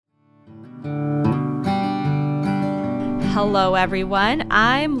Hello, everyone.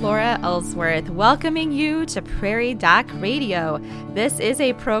 I'm Laura Ellsworth, welcoming you to Prairie Doc Radio. This is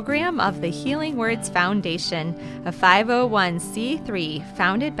a program of the Healing Words Foundation, a 501c3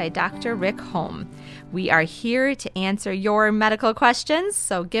 founded by Dr. Rick Holm. We are here to answer your medical questions,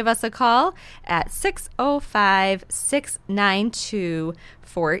 so give us a call at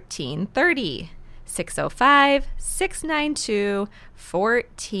 605-692-1430.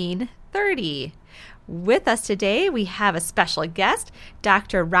 605-692-1430. With us today, we have a special guest,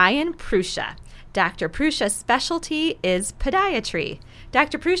 Dr. Ryan Prusa. Dr. Prusa's specialty is podiatry.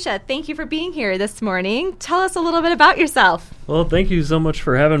 Dr. Prusa, thank you for being here this morning. Tell us a little bit about yourself. Well, thank you so much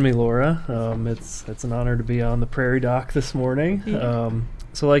for having me, Laura. It's an honor to be on the Prairie Doc this morning. Yeah.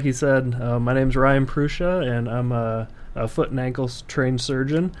 So like you said, my name's Ryan Prusa, and I'm a foot and ankles trained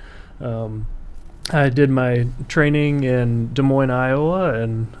surgeon. I did my training in Des Moines, Iowa,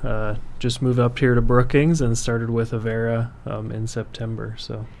 and just moved up here to Brookings and started with Avera in September.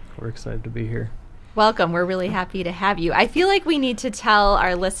 So we're excited to be here. Welcome. We're really happy to have you. I feel like we need to tell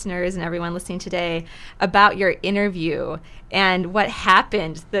our listeners and everyone listening today about your interview and what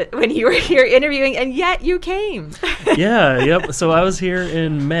happened when you were here interviewing, and yet you came. Yep. So I was here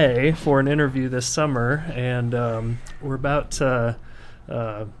in May for an interview this summer, and we're about to...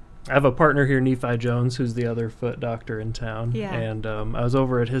 I have a partner here, Nephi Jones, who's the other foot doctor in town. Yeah. And I was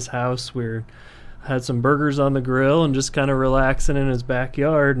over at his house. Had some burgers on the grill and just kind of relaxing in his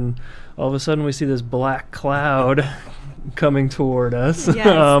backyard. And all of a sudden we see this black cloud coming toward us. Yes.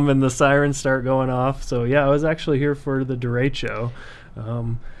 And the sirens start going off. So, I was actually here for the derecho.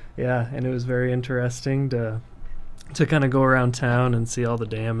 And it was very interesting to kind of go around town and see all the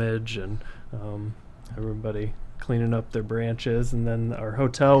damage and everybody cleaning up their branches. And then our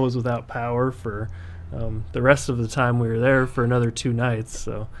hotel was without power for the rest of the time we were there for another 2 nights.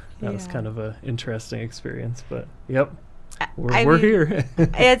 So that was kind of an interesting experience. But we're here.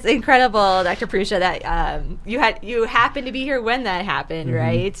 It's incredible, Dr. Prusa, that you happened to be here when that happened, mm-hmm.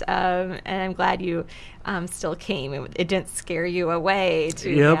 right? And I'm glad you still came. It didn't scare you away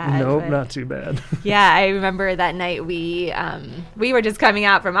too bad. Nope, not too bad. Yeah, I remember that night we were just coming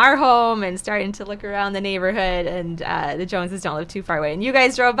out from our home and starting to look around the neighborhood, and the Joneses don't live too far away, and you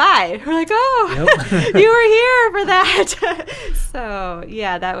guys drove by. We're like, oh, yep. You were here for that. So,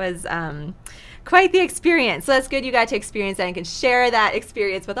 that was... quite the experience. So that's good you got to experience that and can share that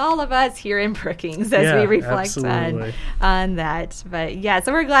experience with all of us here in Brookings as we reflect on that. But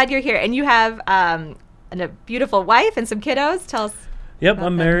so we're glad you're here. And you have a beautiful wife and some kiddos. Tell us. Yep,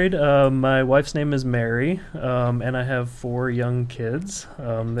 I'm married. My wife's name is Mary, and I have 4 young kids.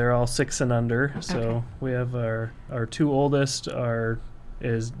 They're all 6 and under. So we have our 2 oldest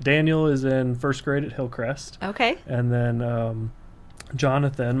Daniel is in 1st grade at Hillcrest. Okay. And then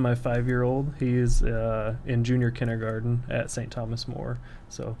Jonathan, my 5-year-old, he's in junior kindergarten at St. Thomas More.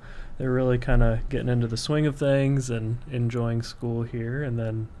 So they're really kind of getting into the swing of things and enjoying school here. And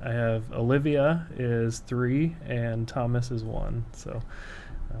then I have Olivia is 3 and Thomas is 1. So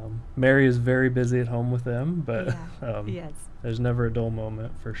Mary is very busy at home with them, but yes. There's never a dull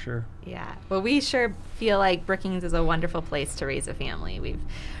moment for sure. Yeah. Well, we sure feel like Brookings is a wonderful place to raise a family. We've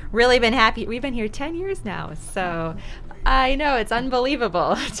really been happy. We've been here 10 years now. So I know, it's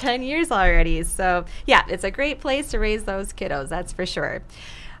unbelievable. 10 years already. So, it's a great place to raise those kiddos, that's for sure.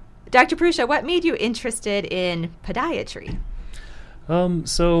 Dr. Prusa, what made you interested in podiatry?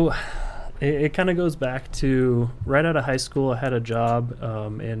 So it kind of goes back to right out of high school. I had a job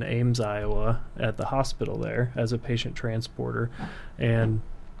in Ames, Iowa at the hospital there as a patient transporter. And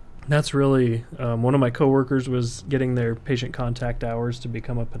that's really one of my coworkers was getting their patient contact hours to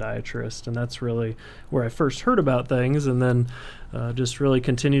become a podiatrist, and that's really where I first heard about things, and then just really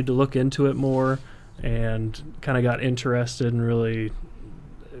continued to look into it more and kind of got interested and really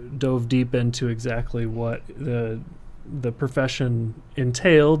dove deep into exactly what the profession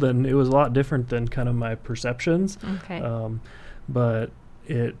entailed, and it was a lot different than kind of my perceptions. Okay. But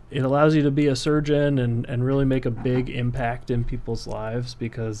it allows you to be a surgeon and really make a big impact in people's lives,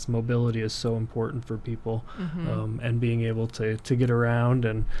 because mobility is so important for people, mm-hmm. And being able to get around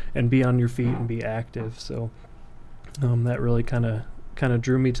and be on your feet and be active. So that really kind of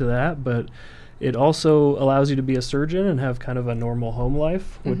drew me to that. But it also allows you to be a surgeon and have kind of a normal home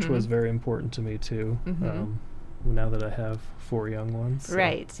life, which mm-hmm. was very important to me too. Mm-hmm. now that I have 4 young ones. So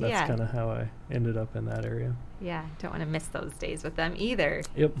right. That's kind of how I ended up in that area. Yeah, don't want to miss those days with them either.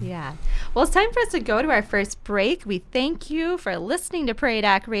 Yep. Yeah. Well, it's time for us to go to our first break. We thank you for listening to Prairie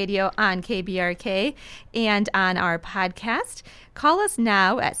Doc Radio on KBRK and on our podcast. Call us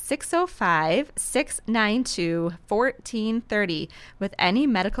now at 605-692-1430 with any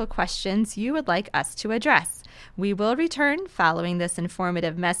medical questions you would like us to address. We will return following this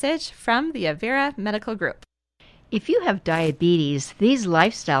informative message from the Avera Medical Group. If you have diabetes, these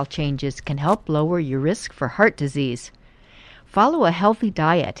lifestyle changes can help lower your risk for heart disease. Follow a healthy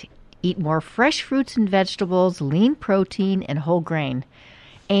diet. Eat more fresh fruits and vegetables, lean protein, and whole grain.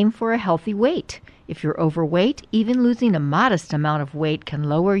 Aim for a healthy weight. If you're overweight, even losing a modest amount of weight can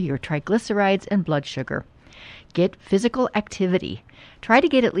lower your triglycerides and blood sugar. Get physical activity. Try to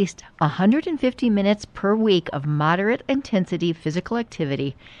get at least 150 minutes per week of moderate intensity physical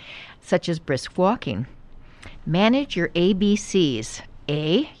activity, such as brisk walking. Manage your ABCs.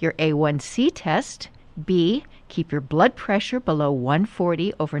 A, your A1C test. B, keep your blood pressure below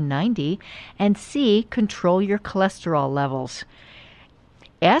 140/90. And C, control your cholesterol levels.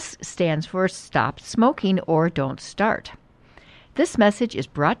 S stands for stop smoking or don't start. This message is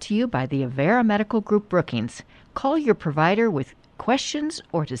brought to you by the Avera Medical Group Brookings. Call your provider with questions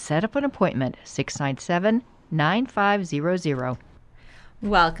or to set up an appointment, 697-9500.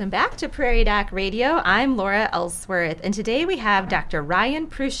 Welcome back to Prairie Doc Radio. I'm Laura Ellsworth, and today we have Dr. Ryan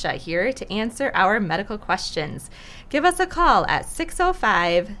Prusa here to answer our medical questions. Give us a call at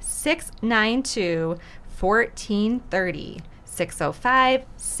 605-692-1430.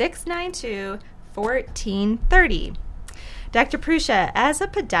 605-692-1430. Dr. Prusa, as a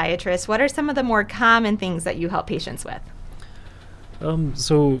podiatrist, what are some of the more common things that you help patients with?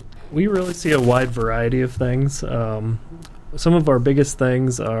 So we really see a wide variety of things. Some of our biggest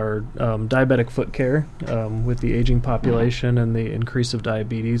things are diabetic foot care. With the aging population and the increase of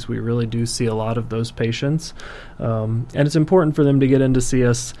diabetes, we really do see a lot of those patients. And it's important for them to get in to see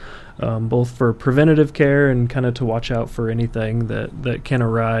us both for preventative care and kind of to watch out for anything that can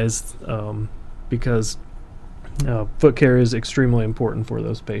arise because foot care is extremely important for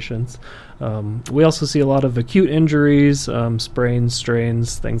those patients. We also see a lot of acute injuries, sprains,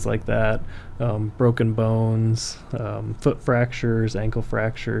 strains, things like that, broken bones, foot fractures, ankle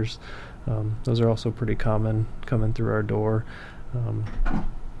fractures. Those are also pretty common coming through our door.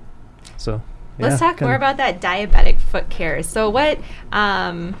 Let's talk more about that diabetic foot care. So what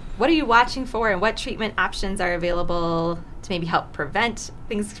are you watching for, and what treatment options are available to maybe help prevent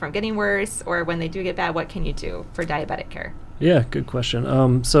things from getting worse, or when they do get bad, what can you do for diabetic care? Yeah, good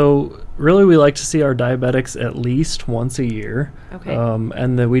question. So really we like to see our diabetics at least once a year. Okay.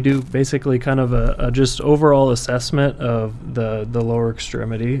 And then we do basically kind of a just overall assessment of the lower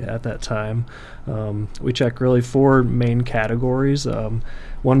extremity at that time. We check really 4 main categories.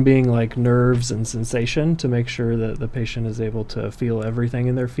 One being like nerves and sensation to make sure that the patient is able to feel everything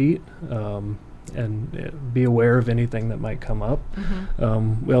in their feet. And be aware of anything that might come up.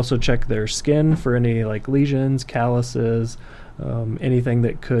 Mm-hmm. We also check their skin for any like lesions, calluses, anything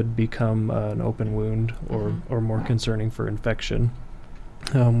that could become an open wound or more concerning for infection.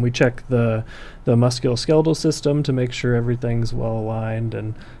 We check the musculoskeletal system to make sure everything's well aligned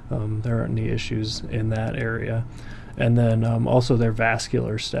and there aren't any issues in that area. And then also their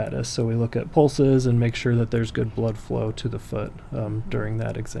vascular status. So we look at pulses and make sure that there's good blood flow to the foot during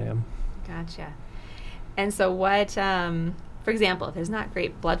that exam. Gotcha. And so what, for example, if there's not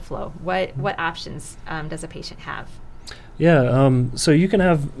great blood flow, what options does a patient have? Yeah, so you can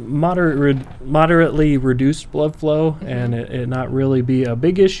have moderately reduced blood flow and it not really be a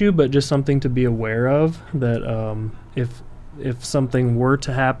big issue, but just something to be aware of that if something were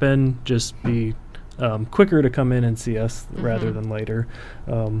to happen, just be quicker to come in and see us rather than later.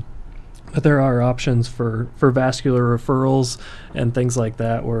 But there are options for vascular referrals and things like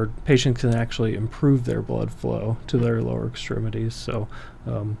that where patients can actually improve their blood flow to their lower extremities. So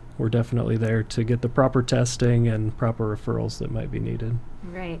we're definitely there to get the proper testing and proper referrals that might be needed.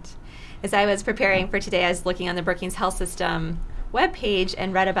 Right. As I was preparing for today, I was looking on the Brookings Health System webpage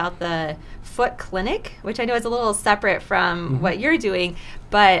and read about the foot clinic, which I know is a little separate from what you're doing,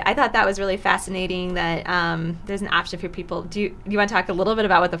 but I thought that was really fascinating that there's an option for people. Do you want to talk a little bit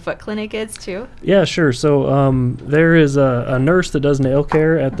about what the foot clinic is too? Yeah, sure. So there is a nurse that does nail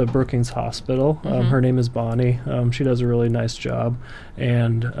care at the Brookings Hospital. Her name is Bonnie. She does a really nice job.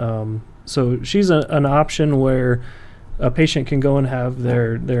 And so she's an option where a patient can go and have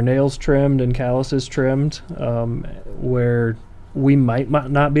their nails trimmed and calluses trimmed, where we might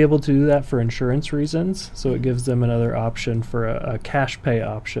not be able to do that for insurance reasons, so it gives them another option for a cash pay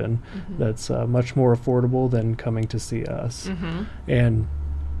option that's much more affordable than coming to see us. And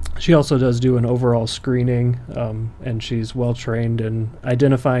she also does do an overall screening, and she's well trained in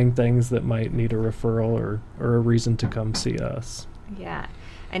identifying things that might need a referral or a reason to come see us. Yeah.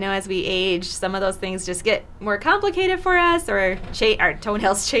 I know as we age, some of those things just get more complicated for us, or our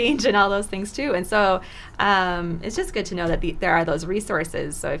toenails change and all those things too. And so it's just good to know that there are those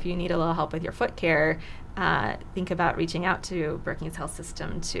resources. So if you need a little help with your foot care, think about reaching out to Brookings Health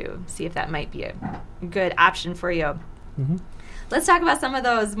System to see if that might be a good option for you. Let's talk about some of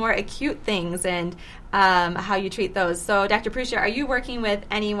those more acute things and how you treat those. So Dr. Pruscia, are you working with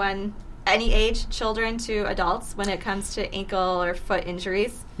anyone, any age, children to adults, when it comes to ankle or foot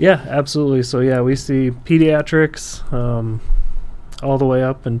injuries? Yeah, absolutely. So yeah, we see pediatrics all the way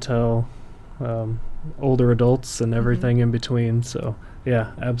up until older adults and everything in between. So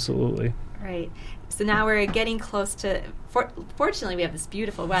yeah, absolutely. Right. So now we're getting close to, fortunately we have this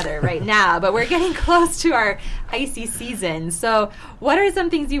beautiful weather right now, but we're getting close to our icy season. So what are some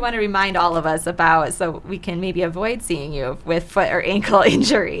things you want to remind all of us about so we can maybe avoid seeing you with foot or ankle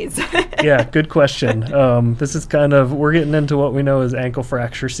injuries? Yeah, good question. This is we're getting into what we know as ankle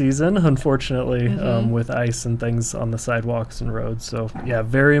fracture season, unfortunately, with ice and things on the sidewalks and roads. So yeah,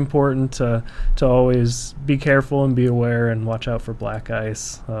 very important to always be careful and be aware and watch out for black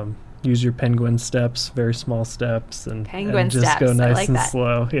ice. Use your penguin steps, very small steps, and just go nice and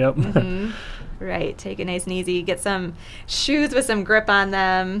slow. Yep. Right. Take it nice and easy. Get some shoes with some grip on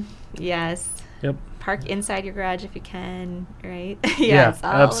them. Yes. Yep. Park inside your garage if you can. Right. Yes. Yeah,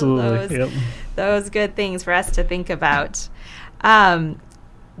 absolutely. Those good things for us to think about.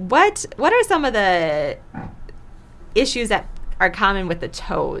 What are some of the issues that are common with the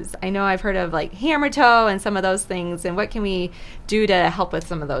toes? I know I've heard of like hammer toe and some of those things, and what can we do to help with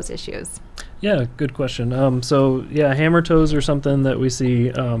some of those issues? Yeah, good question. So yeah, hammer toes are something that we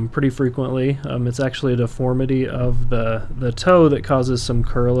see pretty frequently. It's actually a deformity of the toe that causes some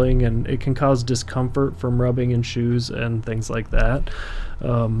curling, and it can cause discomfort from rubbing in shoes and things like that.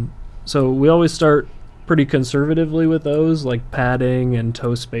 So we always start pretty conservatively with those, like padding and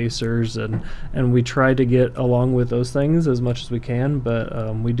toe spacers, and we try to get along with those things as much as we can,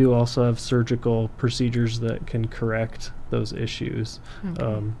 but we do also have surgical procedures that can correct those issues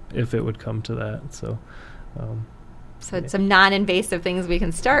if it would come to that. So some non-invasive things we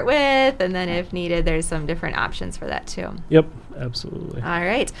can start with, and then if needed, there's some different options for that too. Yep, absolutely. All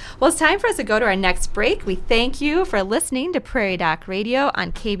right. Well, it's time for us to go to our next break. We thank you for listening to Prairie Doc Radio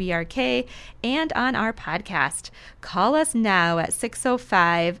on KBRK and on our podcast. Call us now at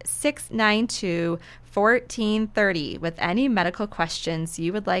 605-692-1430 with any medical questions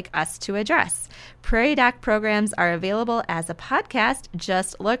you would like us to address. Prairie Doc programs are available as a podcast.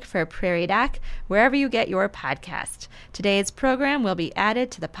 Just look for Prairie Doc wherever you get your podcast. Today's program will be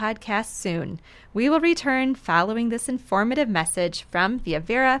added to the podcast soon. We will return following this informative message from the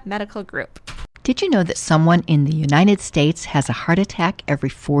Avera Medical Group. Did you know that someone in the United States has a heart attack every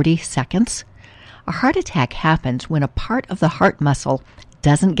 40 seconds? A heart attack happens when a part of the heart muscle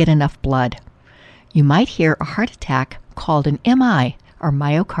doesn't get enough blood. You might hear a heart attack called an MI, or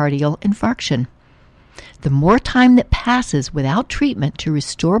myocardial infarction. The more time that passes without treatment to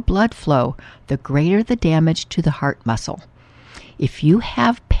restore blood flow, the greater the damage to the heart muscle. If you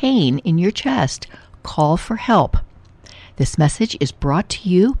have pain in your chest, call for help. This message is brought to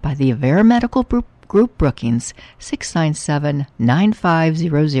you by the Avera Medical Group Brookings,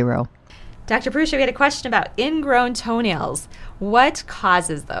 697-9500. Dr. Pruscia, we had a question about ingrown toenails. What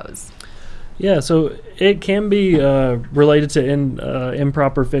causes those? Yeah, so it can be related to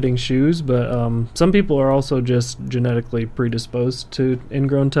improper fitting shoes, but some people are also just genetically predisposed to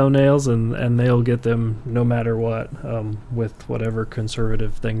ingrown toenails, and they'll get them no matter what with whatever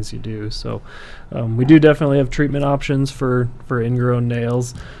conservative things you do. So we do definitely have treatment options for ingrown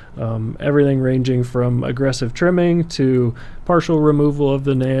nails. Everything ranging from aggressive trimming to partial removal of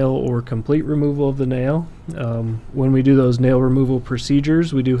the nail or complete removal of the nail. When we do those nail removal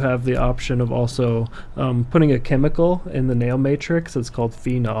procedures, we do have the option of also putting a chemical in the nail matrix. It's called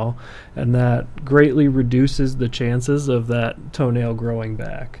phenol, and that greatly reduces the chances of that toenail growing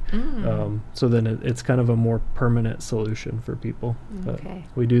back. So then it's kind of a more permanent solution for people. Okay.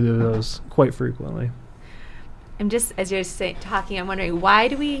 But we do those quite frequently. I'm just, as you're talking, I'm wondering, why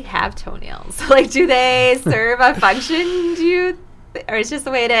do we have toenails? Like, do they serve a function, or it's just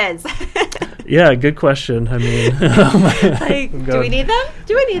the way it is? Yeah, good question. I mean, do we need them?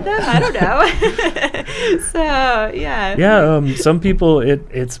 I don't know. So, yeah. Yeah, some people,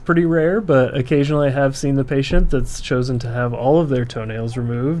 it's pretty rare, but occasionally I have seen the patient that's chosen to have all of their toenails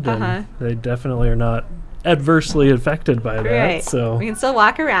removed, and they definitely are not adversely affected by that. Right. So we can still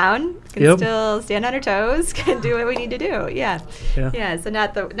walk around, can still stand on our toes, can do what we need to do. Yeah. So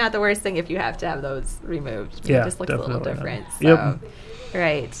not the worst thing if you have to have those removed. It just looks a little different. So.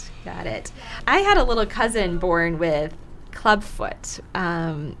 Right. Got it. I had a little cousin born with clubfoot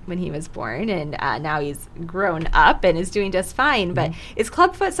when he was born, and now he's grown up and is doing just fine. But is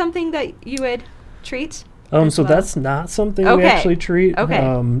clubfoot something that you would treat? So that's not something we actually treat.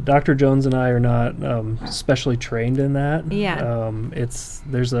 Dr. Jones and I are not specially trained in that. Yeah.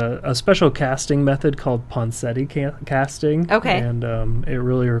 There's a special casting method called Ponseti casting. Okay. And it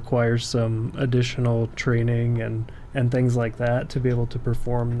really requires some additional training and things like that to be able to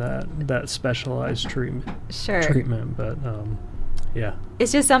perform that specialized treatment. Sure. But yeah.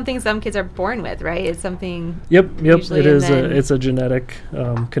 It's just something some kids are born with, right? It's something. Yep. It is. It's a genetic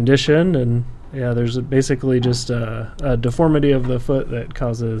condition, and yeah, there's basically just a deformity of the foot that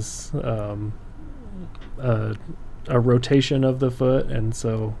causes a rotation of the foot, and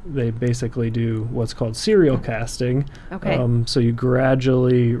so they basically do what's called serial casting. Okay. So you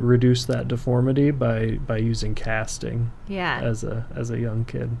gradually reduce that deformity by using casting. Yeah. As a young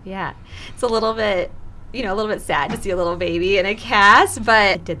kid. Yeah, it's a little bit sad to see a little baby in a cast,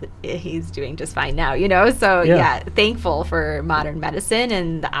 but he's doing just fine now, So thankful for modern medicine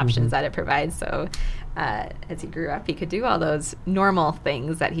and the options that it provides. So as he grew up, he could do all those normal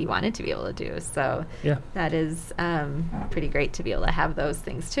things that he wanted to be able to do. So that is pretty great to be able to have those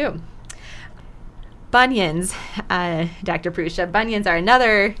things too. Bunions, Dr. Prusa, bunions are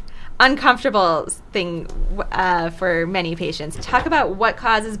another uncomfortable thing for many patients. Talk about what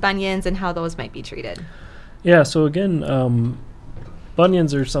causes bunions and how those might be treated. Yeah, so again,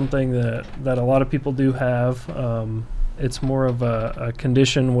 bunions are something that a lot of people do have. It's more of a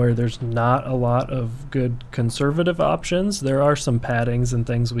condition where there's not a lot of good conservative options. There are some paddings and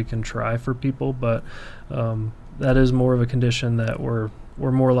things we can try for people, but that is more of a condition that we're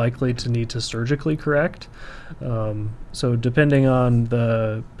more likely to need to surgically correct. So depending on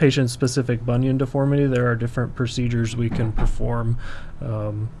the patient's specific bunion deformity, there are different procedures we can perform,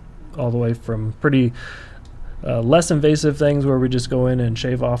 all the way from pretty less invasive things where we just go in and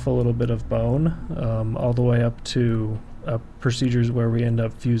shave off a little bit of bone, all the way up to procedures where we end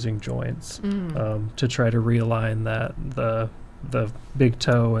up fusing joints to try to realign the big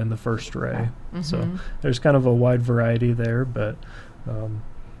toe and the first ray. So there's kind of a wide variety there, but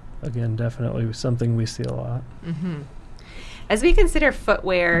again, definitely something we see a lot. As we consider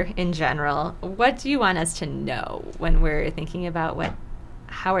footwear in general, what do you want us to know when we're thinking about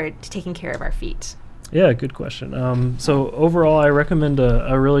how we're taking care of our feet? Yeah, good question. So overall, I recommend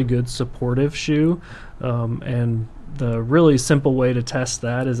a really good supportive shoe, and the really simple way to test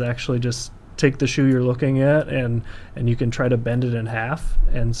that is actually just take the shoe you're looking at and you can try to bend it in half.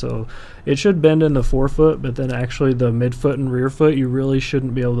 And so it should bend in the forefoot, but then actually the midfoot and rear foot, you really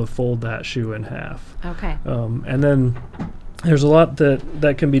shouldn't be able to fold that shoe in half. Okay. And then there's a lot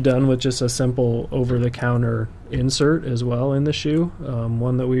that can be done with just a simple over-the-counter insert as well in the shoe.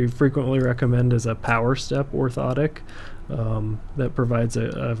 One that we frequently recommend is a Power Step orthotic that provides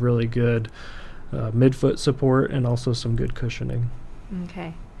a really good midfoot support and also some good cushioning.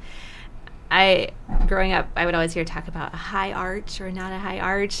 Okay. Growing up, I would always hear talk about a high arch or not a high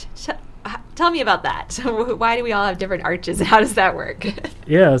arch. Tell me about that. Why do we all have different arches, and how does that work?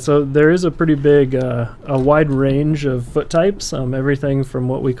 Yeah, so there is a pretty big, a wide range of foot types, everything from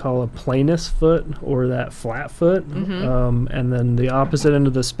what we call a planus foot or that flat foot, and then the opposite end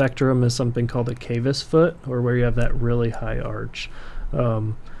of the spectrum is something called a cavus foot, or where you have that really high arch.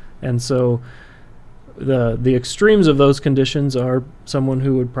 And so the extremes of those conditions are someone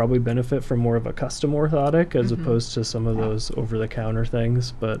who would probably benefit from more of a custom orthotic as opposed to some of those over-the-counter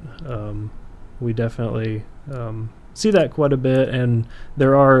things, but we definitely see that quite a bit, and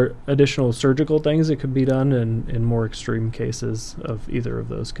there are additional surgical things that could be done in more extreme cases of either of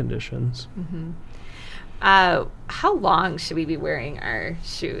those conditions. How long should we be wearing our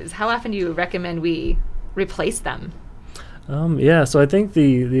shoes? How often do you recommend we replace them? So I think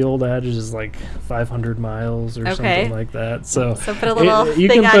the old adage is like 500 miles or something like that. So put a little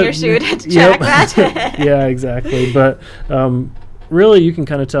thing on your shoe to track that. Yeah, exactly. But really, you can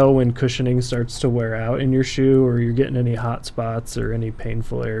kind of tell when cushioning starts to wear out in your shoe, or you're getting any hot spots or any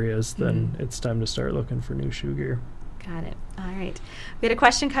painful areas, then it's time to start looking for new shoe gear. Got it. All right. We had a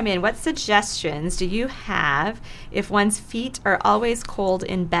question come in. What suggestions do you have if one's feet are always cold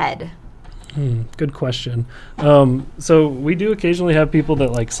in bed? Good question. So we do occasionally have people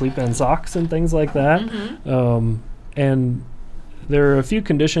that like sleep in socks and things like that. And there are a few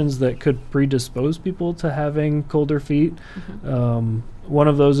conditions that could predispose people to having colder feet. One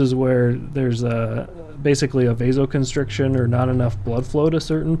of those is where there's basically a vasoconstriction or not enough blood flow to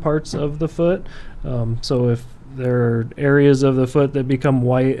certain parts of the foot. So if there are areas of the foot that become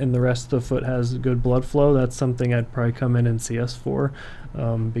white and the rest of the foot has good blood flow, that's something I'd probably come in and see us for,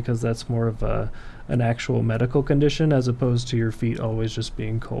 because that's more of an actual medical condition as opposed to your feet always just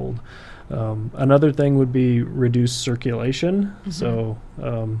being cold. Another thing would be reduced circulation. So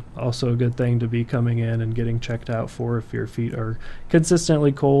also a good thing to be coming in and getting checked out for if your feet are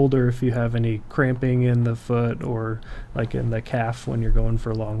consistently cold or if you have any cramping in the foot or like in the calf when you're going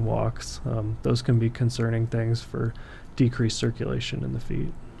for long walks. Those can be concerning things for decreased circulation in the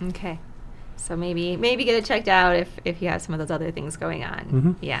feet. Okay. So maybe get it checked out if you have some of those other things going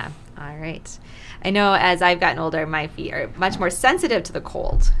on. Yeah. All right. I know as I've gotten older, my feet are much more sensitive to the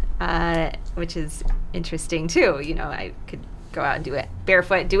cold, which is interesting too. You know, I could go out and do it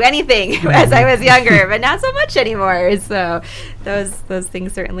barefoot, do anything as I was younger, but not so much anymore. So those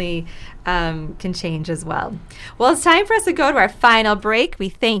things certainly can change as well. Well, it's time for us to go to our final break. We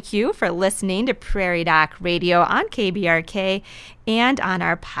thank you for listening to Prairie Doc Radio on KBRK and on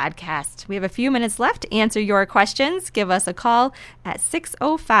our podcast. We have a few minutes left to answer your questions. Give us a call at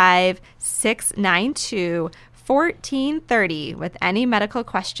 605-692-1430 with any medical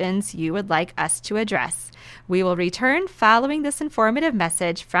questions you would like us to address. We will return following this informative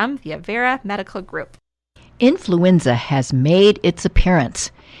message from the Avera Medical Group. Influenza has made its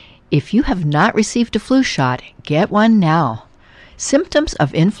appearance. If you have not received a flu shot, get one now. Symptoms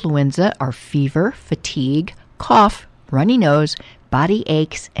of influenza are fever, fatigue, cough, runny nose, body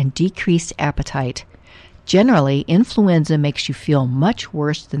aches, and decreased appetite. Generally, influenza makes you feel much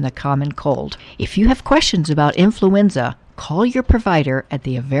worse than the common cold. If you have questions about influenza, call your provider at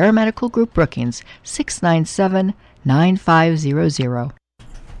the Avera Medical Group Brookings, 697-9500.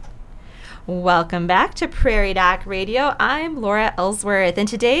 Welcome back to Prairie Doc Radio. I'm Laura Ellsworth, and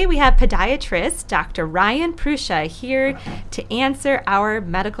today we have podiatrist Dr. Ryan Pruscia here to answer our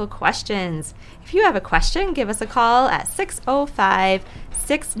medical questions. If you have a question, give us a call at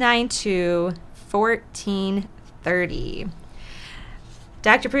 605-692-1430.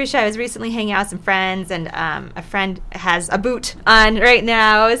 Dr. Pruscia, I was recently hanging out with some friends, and a friend has a boot on right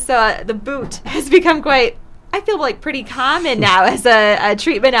now, so the boot has become I feel like pretty common now as a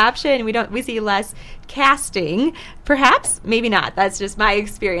treatment option. We see less casting, perhaps, maybe not. That's just my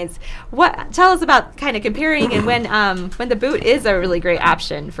experience. Tell us about kind of comparing and when the boot is a really great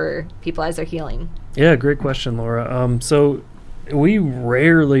option for people as they're healing. Yeah, great question, Laura. So we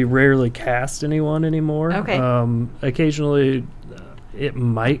rarely cast anyone anymore. Okay. Occasionally it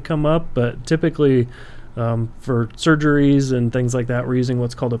might come up, but typically for surgeries and things like that, we're using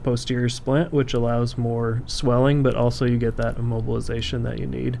what's called a posterior splint, which allows more swelling, but also you get that immobilization that you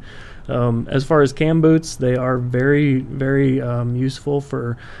need. As far as cam boots, they are very, very useful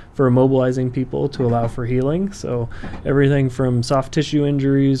for immobilizing people to allow for healing. So everything from soft tissue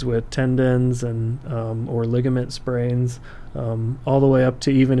injuries with tendons and or ligament sprains, all the way up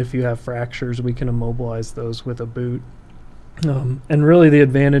to even if you have fractures, we can immobilize those with a boot. And really the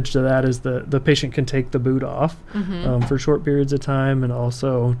advantage to that is the patient can take the boot off for short periods of time, and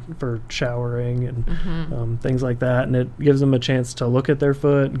also for showering and things like that. And it gives them a chance to look at their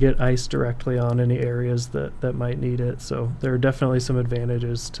foot, get ice directly on any areas that might need it. So there are definitely some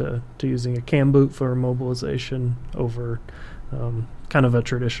advantages to using a cam boot for immobilization over kind of a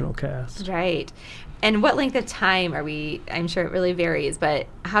traditional cast. Right. And what length of time I'm sure it really varies, but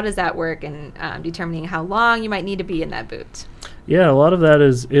how does that work in determining how long you might need to be in that boot? Yeah, a lot of that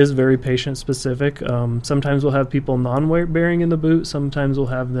is very patient specific. Sometimes we'll have people non-weight bearing in the boot. Sometimes we'll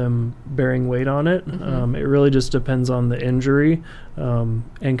have them bearing weight on it. It really just depends on the injury.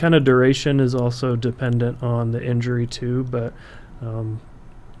 And kind of duration is also dependent on the injury too, but kind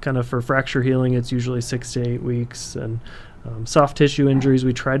of for fracture healing, it's usually 6 to 8 weeks. And soft tissue injuries,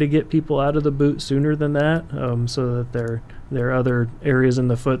 we try to get people out of the boot sooner than that, so that there are other areas in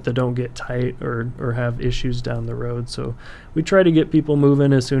the foot that don't get tight or have issues down the road. So we try to get people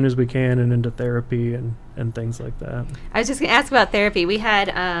moving as soon as we can and into therapy and things like that. I was just going to ask about therapy. We had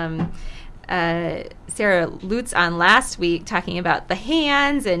Sarah Lutz on last week talking about the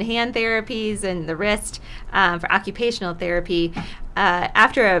hands and hand therapies and the wrist for occupational therapy.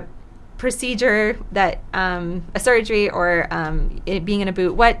 After a procedure, that a surgery or it being in a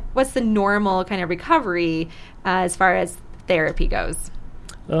boot, what's the normal kind of recovery as far as therapy goes?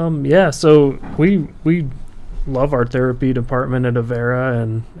 So we love our therapy department at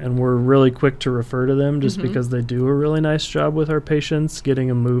Avera, and we're really quick to refer to them just because they do a really nice job with our patients, getting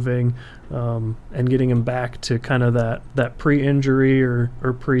them moving and getting them back to kind of that pre-injury or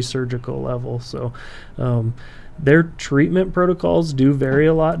pre-surgical level. So their treatment protocols do vary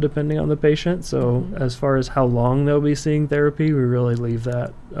a lot depending on the patient. So as far as how long they'll be seeing therapy, we really leave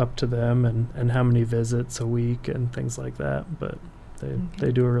that up to them and how many visits a week and things like that. But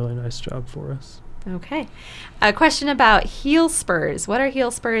they do a really nice job for us. Okay. A question about heel spurs. What are heel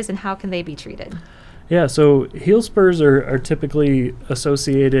spurs and how can they be treated? Yeah, so heel spurs are typically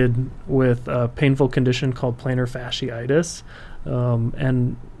associated with a painful condition called plantar fasciitis.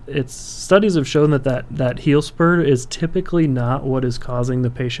 And studies have shown that heel spur is typically not what is causing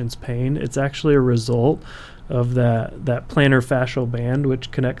the patient's pain. It's actually a result of that plantar fascial band, which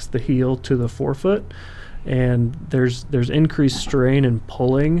connects the heel to the forefoot. And there's increased strain and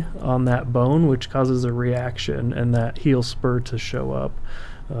pulling on that bone, which causes a reaction and that heel spur to show up.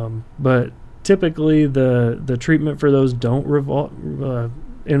 But typically the treatment for those don't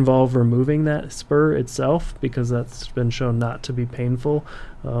involve removing that spur itself, because that's been shown not to be painful.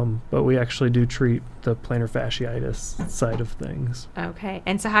 But we actually do treat the plantar fasciitis side of things. Okay.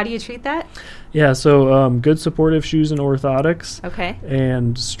 And so how do you treat that? Yeah, so good supportive shoes and orthotics. Okay.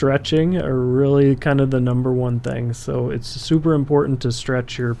 And stretching are really kind of the number one thing. So it's super important to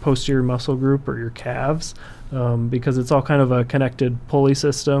stretch your posterior muscle group or your calves, because it's all kind of a connected pulley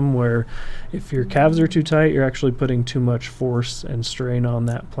system where if your calves are too tight, you're actually putting too much force and strain on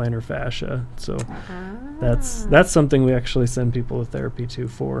that plantar fascia. So that's something we actually send people to therapy to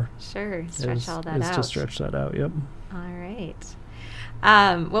for. Sure, stretch all that out. To stretch that out, yep. All right.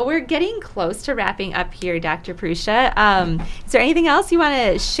 Well, we're getting close to wrapping up here, Dr. Pruscia. Is there anything else you want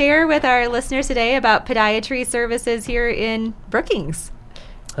to share with our listeners today about podiatry services here in Brookings?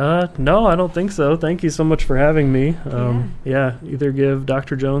 No, I don't think so. Thank you so much for having me. Either give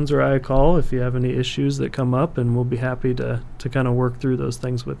Dr. Jones or I a call if you have any issues that come up, and we'll be happy to kind of work through those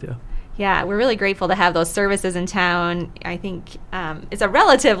things with you. Yeah, we're really grateful to have those services in town. I think it's a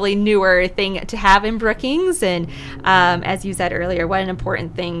relatively newer thing to have in Brookings. And as you said earlier, what an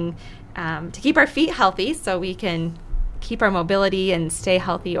important thing to keep our feet healthy so we can keep our mobility and stay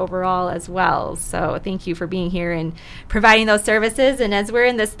healthy overall as well. So thank you for being here and providing those services. And as we're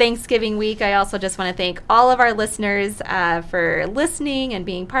in this Thanksgiving week, I also just want to thank all of our listeners for listening and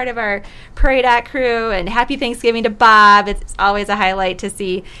being part of our Prairie Doc crew. And happy Thanksgiving to Bob. It's always a highlight to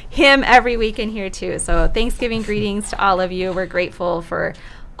see him every week in here too. So Thanksgiving greetings to all of you. We're grateful for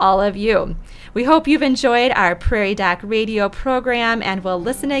all of you. We hope you've enjoyed our Prairie Doc radio program, and we'll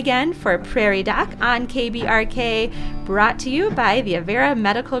listen again for Prairie Doc on KBRK, brought to you by the Avera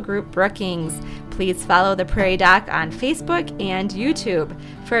Medical Group Brookings. Please follow the Prairie Doc on Facebook and YouTube.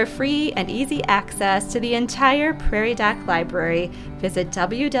 For free and easy access to the entire Prairie Doc library, visit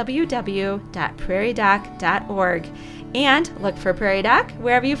www.prairiedoc.org and look for Prairie Doc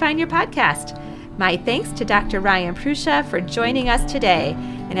wherever you find your podcast. My thanks to Dr. Ryan Pruscia for joining us today.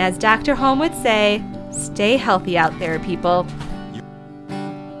 And as Dr. Holm would say, stay healthy out there, people.